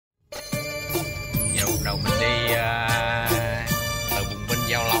đầu mình đi từ vùng Vinh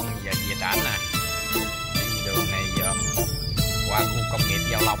Giao Long về trển nè. Đi đường này giờ qua khu công nghiệp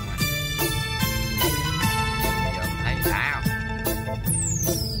Giao Long nè. Giờ mình thấy đã không?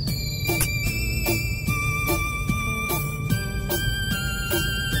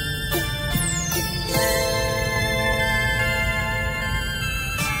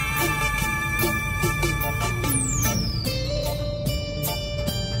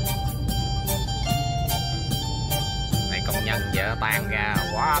 Nhân vợ tan ra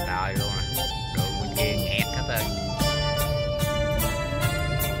quá trời luôn nè, đường bên kia nghẹt hết trơn.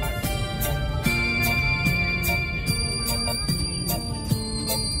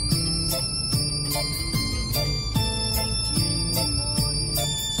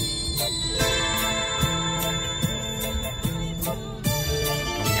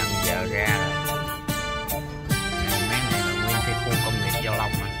 Công nhân vợ ra mấy này là nguyên cái khu công nghiệp Giao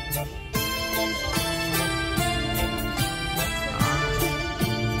Long mà.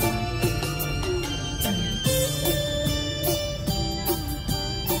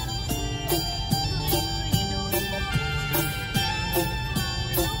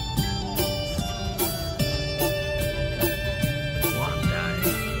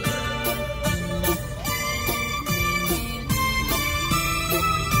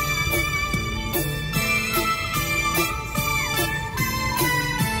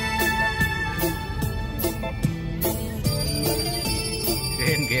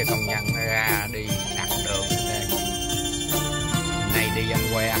 Kia công nhân ra đi đặt đường đây. Này đi dân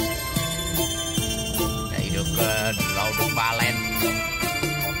que đây được lộ được 3 len.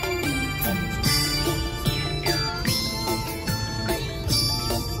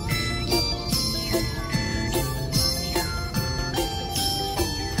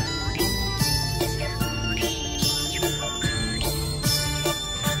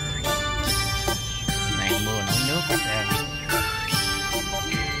 Này mưa nổi nước hết trơn.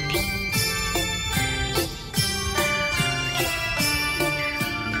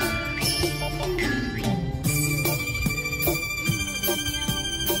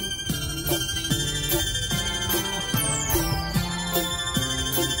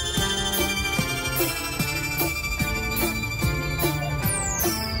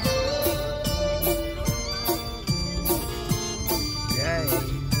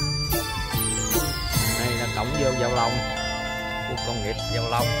 Cổng vô Giao Long, khu công nghiệp Giao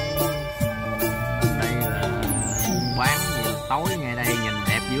Long. Đây là bán gì tối ngay đây nhìn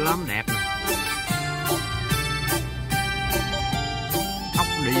đẹp dữ lắm, đẹp nè. Tóc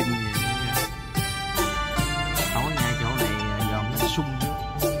đêm gì tối ngay chỗ này dòm nó sung chứ.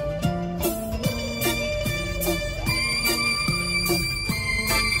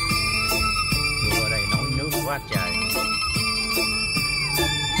 Đưa ở đây nổi nước quá trời.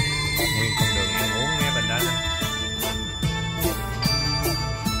 Nguyên con đường ăn uống nghe bên đó nè.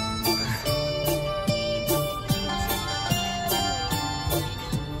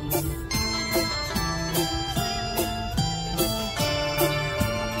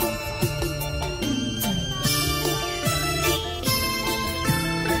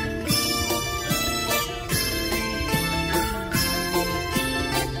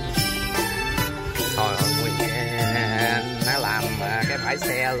 Thôi nguyên nó làm cái bãi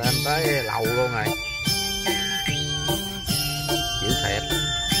xe lên tới lầu luôn rồi. Dữ thiệt.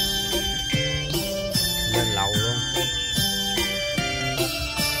 Lên lầu luôn.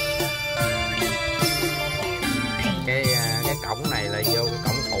 Cái cổng này là vô cái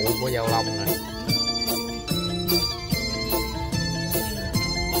cổng phụ của Giao Long nè.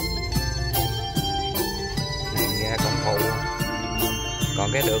 Này ra cổng phụ.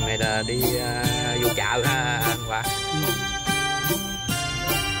 Còn cái đường này là đi vô chợ ha anh Hòa.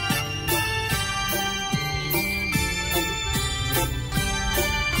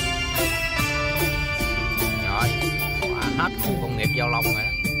 Rồi, hết khu công nghiệp Giao Long rồi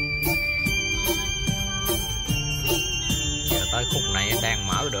đó. Giờ tới khúc này đang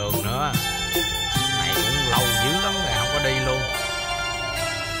mở đường nữa. Này cũng lâu dữ lắm rồi không có đi luôn.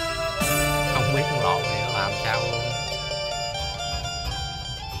 Không biết con lộn này nó làm sao luôn.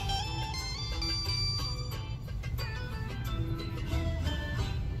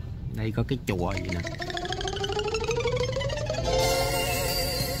 Đây có cái chùa gì nè.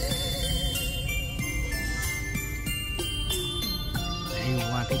 Đây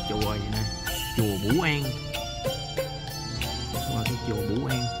qua cái chùa gì nè. Chùa Bủ An. Qua cái chùa Bủ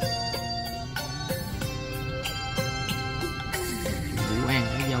An. Bủ An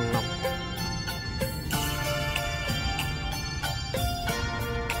ở Giao Long.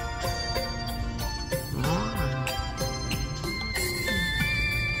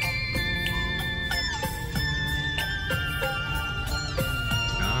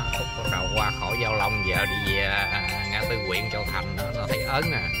 Long giờ đi về ngã tư huyện Châu Thành đó, nó thấy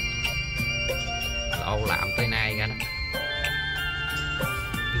ớn à. Lộ làm tới nay cả đó.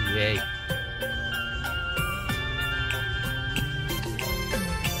 Cái ghê.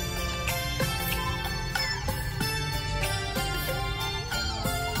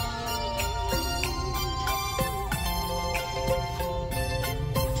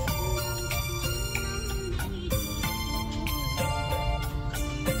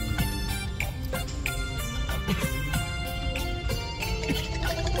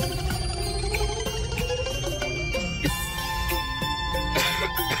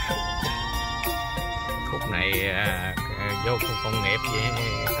 Này vô khu công nghiệp với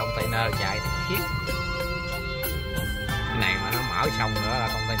container chạy khiếp. Cái này mà nó mở xong nữa là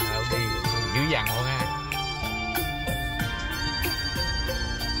container đi dữ dằn luôn ha.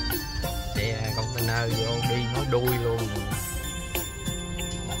 Xe container vô đi nói đuôi luôn.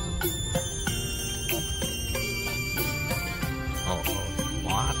 Ồ,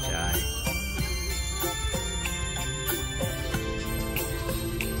 quá trời.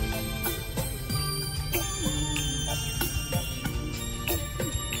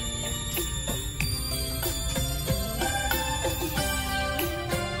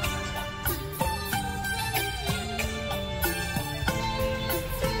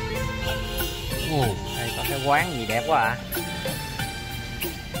 Đây có cái quán gì đẹp quá à.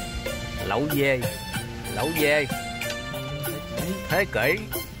 Lẩu dê thế kỷ,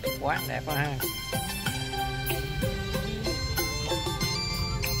 quán đẹp quá ha.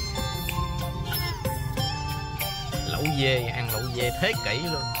 Lẩu dê, ăn lẩu dê thế kỷ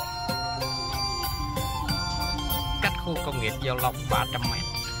luôn. Cách khu công nghiệp Giao Long 300 m.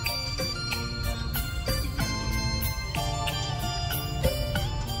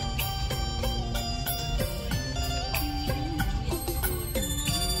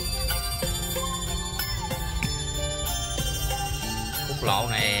 Lộ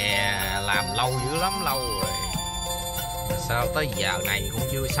này làm lâu dữ lắm, lâu rồi mà sao tới giờ này cũng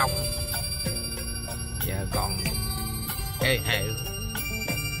chưa xong, giờ còn ê hề luôn.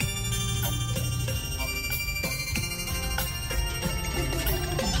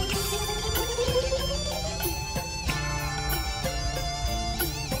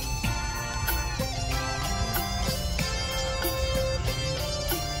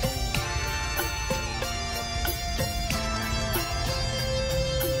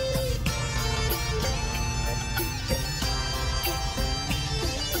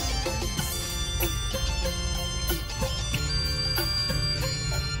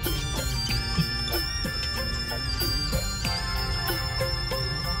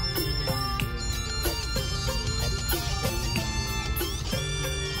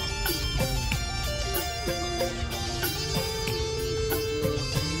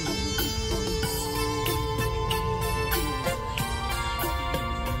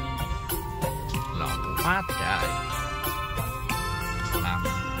 Quá trời làm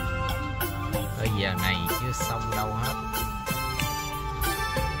tới giờ này chưa xong đâu hết.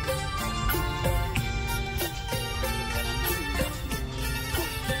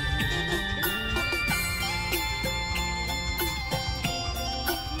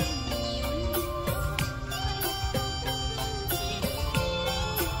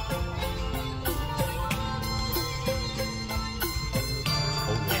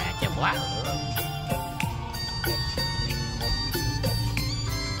 Ôi gà cho quá nữa.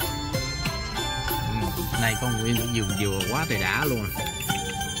 Này con nguyên cái vườn dừa quá trời đã luôn.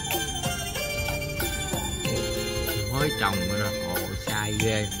 Mới trồng rồi, ồ sai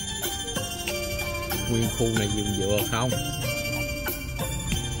ghê. Nguyên khu này vườn dừa không?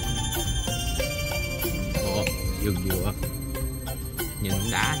 Ồ, vườn dừa.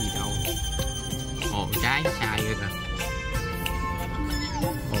 Nhìn đã gì đâu. Ồ, trái sai rồi.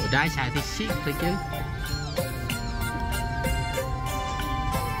 Ồ, trái sai thì xiết thôi chứ.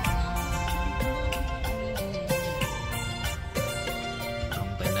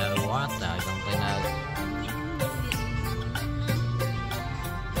 Quá trời container.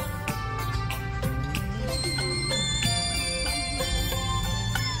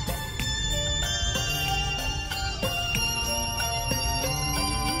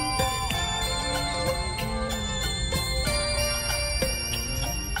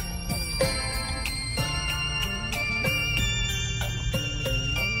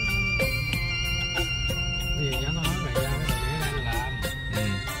 Gì nhá, nó nói mày ra cái này đang làm.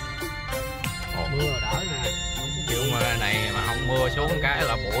 Mưa đỡ nè, kiểu mà này mà không mưa xuống cái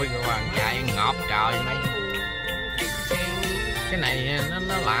là bụi các bạn, chạy ngọt trời này. Cái này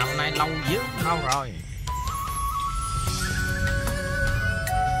nó làm này lâu dữ lâu rồi.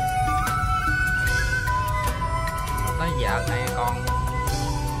 tới giờ này còn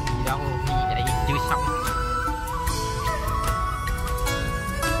gì đâu, như vậy chưa xong.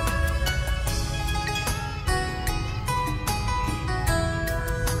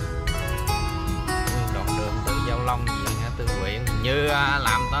 Đoạn đường từ Giao Long về ngã tư huyện như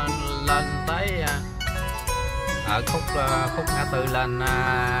làm lên tới ở khúc ngã tư lên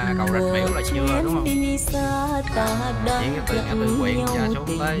cầu Rạch Miễu là chưa, đúng không? Chỉ từ ngã tư huyện và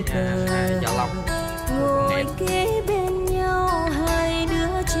xuống tới Giao Long. Ngồi kế bên nhau hai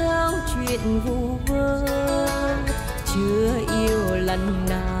đứa trao chuyện vu vơ, chưa yêu lần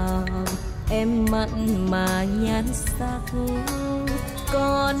nào em mặn mà nhan sắc,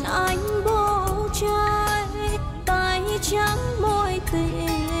 còn anh bầu trai tay trắng môi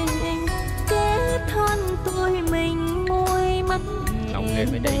tình, kết thân tôi mình môi mắt không nghe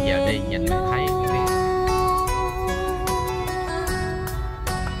mới đi, giờ đi nhìn mới thấy cái đi.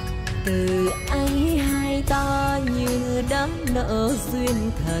 Từ ấy hai ta như đã nợ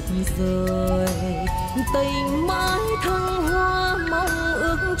duyên thật rồi, tình mãi thăng hoa mong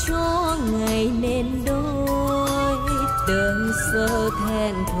ước cho ngày nên đôi, đơn sơ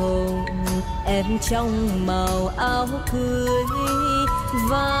thẹn thùng em trong màu áo cưới,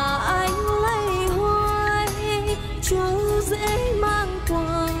 và anh lấy hoài chú dễ mang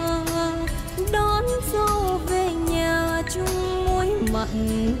quà đón dâu về nhà chung muối mặn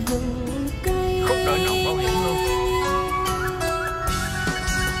gừng cay. Khúc đôi nồng bảo hiểm luôn.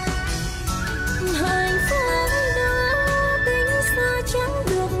 Hạnh phúc đã tính xa chẳng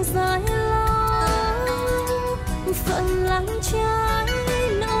được dài lâu, phận lắng trái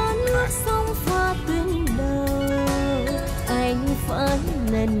non nước sông pha tuyến đầu, anh phải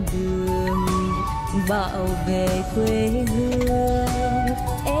lên đường bảo vệ quê hương,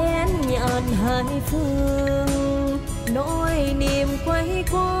 em nhận hai phương nỗi niềm quay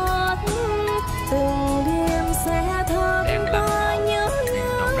quát, từng đêm sẽ thăm ta nhớ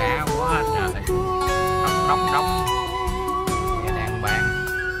Đậu đá quá trời, đông nghe đang bán.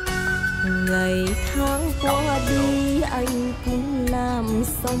 Ngày tháng qua đi anh cũng làm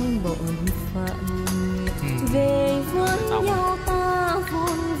xong bổn phận, về với nhau ta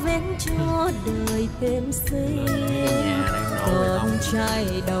vun vén cho đời thêm xinh, con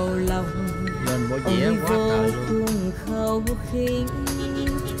trai đầu lòng lên bộ dĩa quá trời luôn. khâu khinh,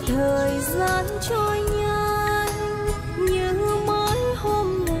 thời gian trôi nhanh như mới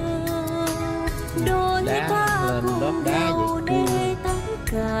hôm nào, đôi ta cùng nhau để tắm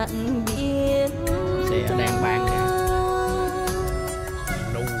cạn biển. Xe đang bán kìa,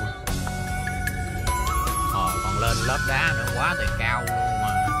 đu còn lên lớp đá nữa, quá thì cao luôn mà.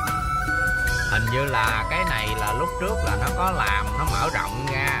 Hình như là cái này là lúc trước là nó có làm, nó mở rộng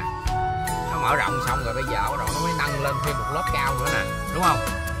ra, nó mở rộng xong rồi bây giờ nó mới nâng lên thêm một lớp cao nữa nè, đúng không?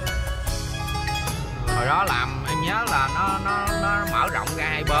 Hồi đó làm em nhớ là nó mở rộng ra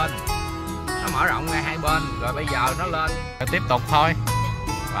hai bên, nó mở rộng ra hai bên rồi bây giờ nó lên rồi tiếp tục thôi.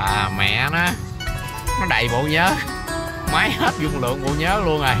 Và mẹ nó đầy bộ nhớ, máy hết dung lượng bộ nhớ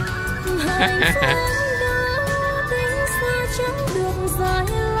luôn rồi.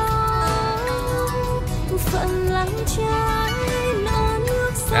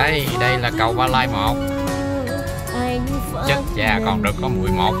 Đây là cầu Ba Lai 1. Chết cha, còn được có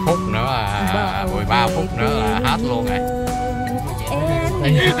 11 phút nữa, 13 phút nữa là hết luôn rồi.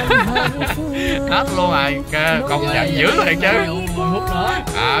 Hết luôn rồi, còn nhận dữ rồi chứ. 10 phút nữa.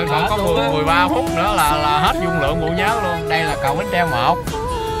 Còn có 13 phút nữa là hết dung lượng bộ nhớ luôn. Đây là cầu Bến Tre-1.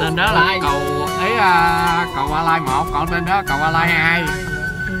 Tên đó là cầu ấy, cầu Ba Lai 1, còn tên đó cầu Ba Lai 2.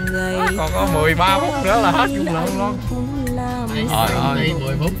 Còn có 13 phút nữa là hết dung lượng luôn. Đây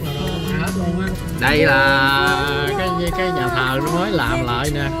 10 phút là hết luôn á. Đây là cái nhà thờ nó mới làm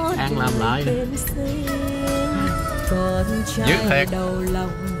lại nè, đang làm lại nè. Dữ thiệt,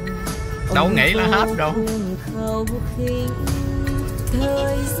 đâu nghĩ là hết đâu.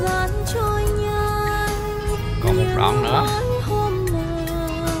 Còn một đoạn nữa.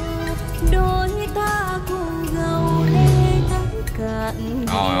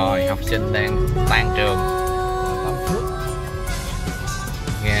 Rồi học sinh đang tan trường.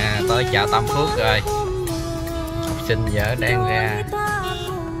 Nghe tới chợ Tam Phước rồi, học sinh giờ đang ra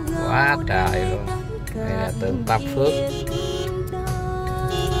quá trời luôn. Đây là tượng Tam Phước.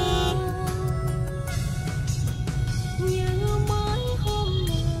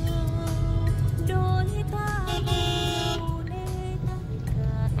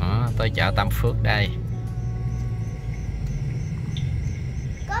 Đó, tới chợ Tam Phước đây.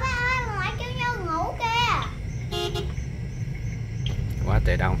 Có ba ơi, ngoại kêu nhau ngủ kìa. Quá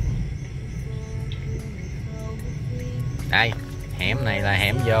trời đông. Đây, hẻm này là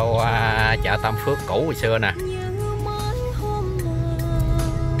hẻm vô chợ Tam Phước cũ hồi xưa nè.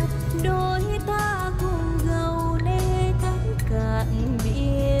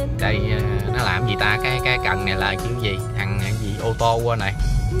 Đây nó làm gì ta, cái cần này là kiểu gì, thằng gì ô tô qua này,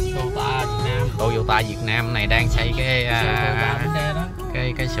 Toyota Việt Nam này đang xây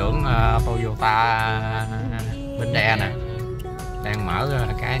cái xưởng Toyota Bến Tre nè, đang mở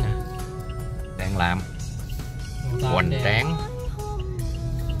cái nè, đang làm hoành tráng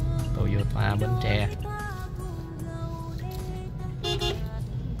Toyota Bến Tre.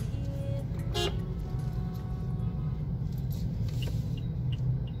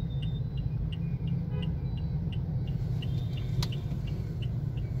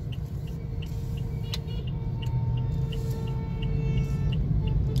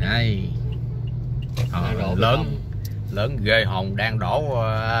 Đây lớn ghê hồn, đang đổ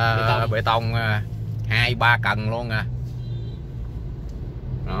bê tông 2-3 cần luôn à.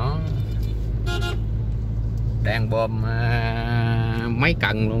 Đó, đang bơm mấy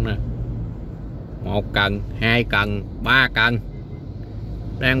cần luôn nè, 1 cần, 2 cần, 3 cần,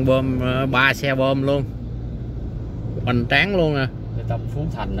 đang bơm 3 xe bơm luôn, hoành tráng luôn nè. Bê tông Phú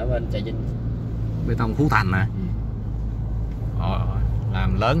Thành ở bên Trà Vinh. Bê tông Phú Thành nè.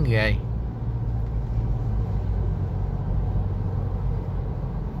 Làm lớn ghê.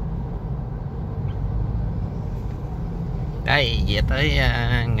 Đây về tới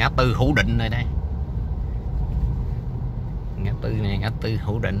ngã tư Hữu Định rồi đây. Ngã tư này ngã tư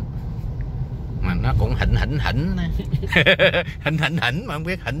Hữu Định mà nó cũng hỉnh hỉnh mà không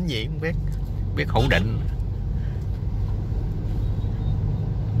biết hỉnh gì, không biết Hữu Định.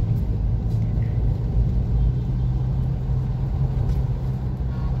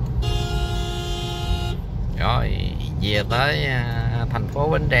 Rồi về tới thành phố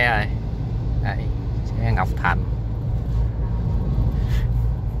Bến Tre rồi. Đây xe Ngọc Thành.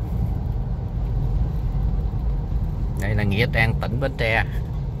 Đây là nghĩa trang tỉnh Bến Tre.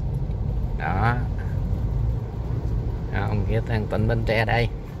 Đó, nghĩa trang tỉnh Bến Tre đây.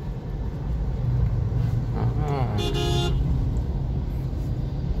 Đó.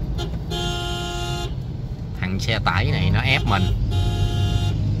 Thằng xe tải này nó ép mình,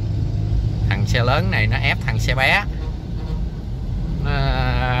 thằng xe lớn này nó ép thằng xe bé, nó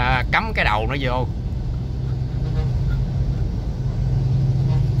cắm cái đầu nó vô.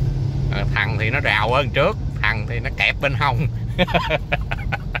 Thằng thì nó rào hơn trước, thằng thì nó kẹp bên hông.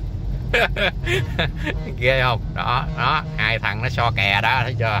 Ghê không? Đó, hai thằng nó so kè đó,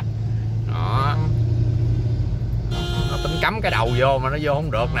 thấy chưa? Đó, nó tính cắm cái đầu vô mà nó vô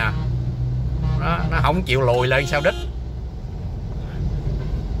không được nè. Nó không chịu lùi lên sau đít.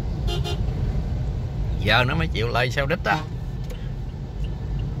 Giờ nó mới chịu lên sau đít á.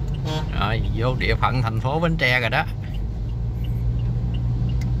 Rồi vô địa phận thành phố Bến Tre rồi đó.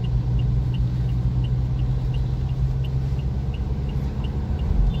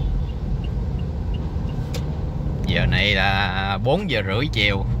 Giờ này là 4 giờ rưỡi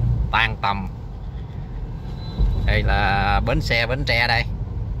chiều, tan tầm. Đây là bến xe Bến Tre đây.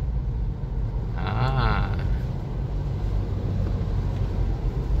 Đó.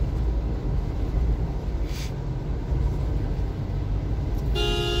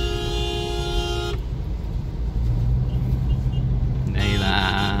 Đây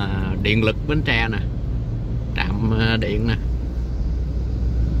là điện lực Bến Tre nè, trạm điện nè.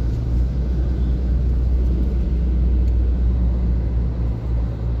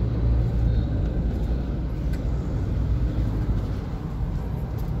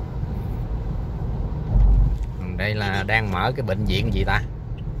 Đây là đang mở cái bệnh viện gì ta?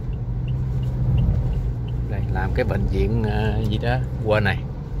 Đây làm cái bệnh viện gì đó quên này,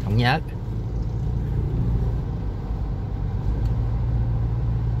 không nhớ.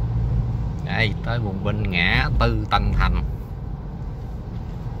 Đây tới vùng bên ngã tư Tân Thành.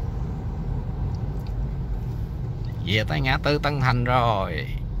 Về tới ngã tư Tân Thành rồi.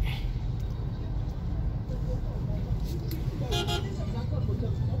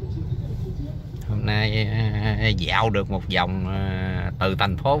 Hôm nay dạo được một vòng từ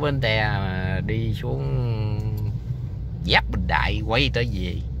thành phố Bến Tre đi xuống Giáp Bình Đại quay tới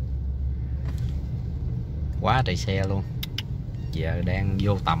về. Quá trời xe luôn. Giờ đang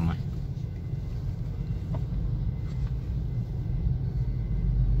vô tầm rồi.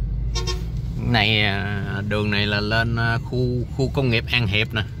 Này đường này là lên khu công nghiệp An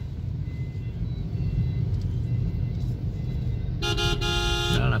Hiệp nè.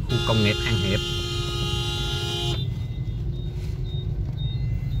 Đó là khu công nghiệp An Hiệp.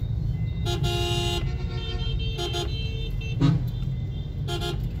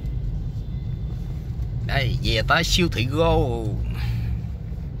 Đây về tới siêu thị Go.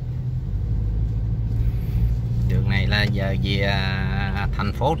 Đường này là giờ về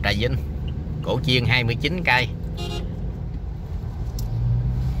thành phố Trà Vinh, Cổ Chiên 29 cây.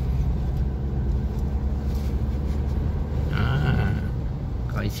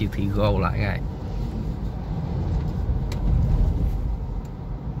 siêu thị Go lại rồi.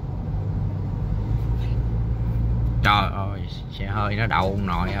 Trời ơi, xe hơi nó đậu ông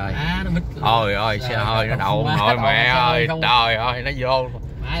nội ơi. Ôi ơi, xe hơi nó đậu ông nội mẹ ơi. Trời ơi, nó vô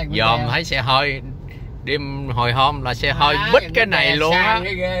dòm thấy xe hơi. Đêm hồi hôm là xe hơi bít cái này luôn á.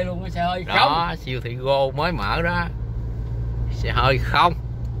 Đó, siêu thị Go mới mở đó. Xe hơi không.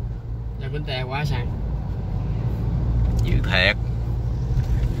 Bến Tre quá sang. Dữ thiệt.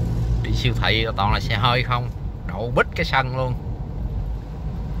 Đi siêu thị toàn là xe hơi không. Đậu bít cái sân luôn.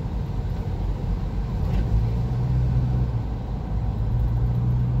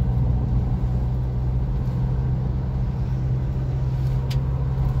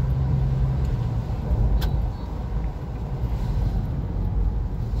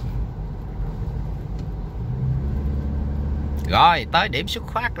 Rồi, tới điểm xuất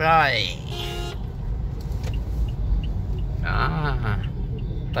phát rồi. Đó.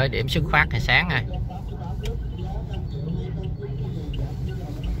 Tới điểm xuất phát hồi sáng rồi.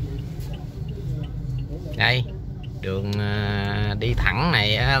 Đây, đường đi thẳng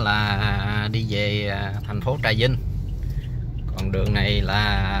này là đi về thành phố Trà Vinh. Còn đường này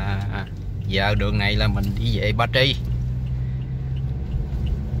là đường này là mình đi về Ba Tri.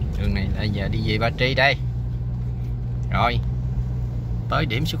 Đường này là giờ đi về Ba Tri đây. Rồi, tới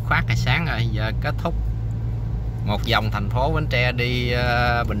điểm xuất phát hồi sáng rồi, giờ kết thúc một vòng thành phố Bến Tre đi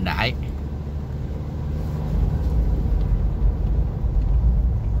Bình Đại.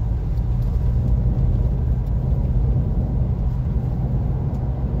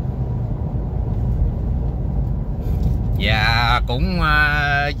 Và cũng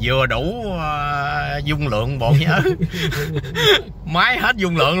vừa đủ dung lượng bộ nhớ. Máy hết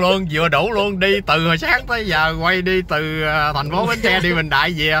dung lượng luôn, vừa đủ luôn. Đi từ hồi sáng tới giờ, quay đi từ thành phố Bến Tre đi Bình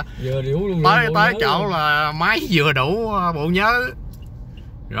Đại về. Tới chỗ là máy vừa đủ bộ nhớ.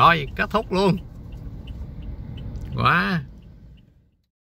 Rồi, kết thúc luôn. Quá.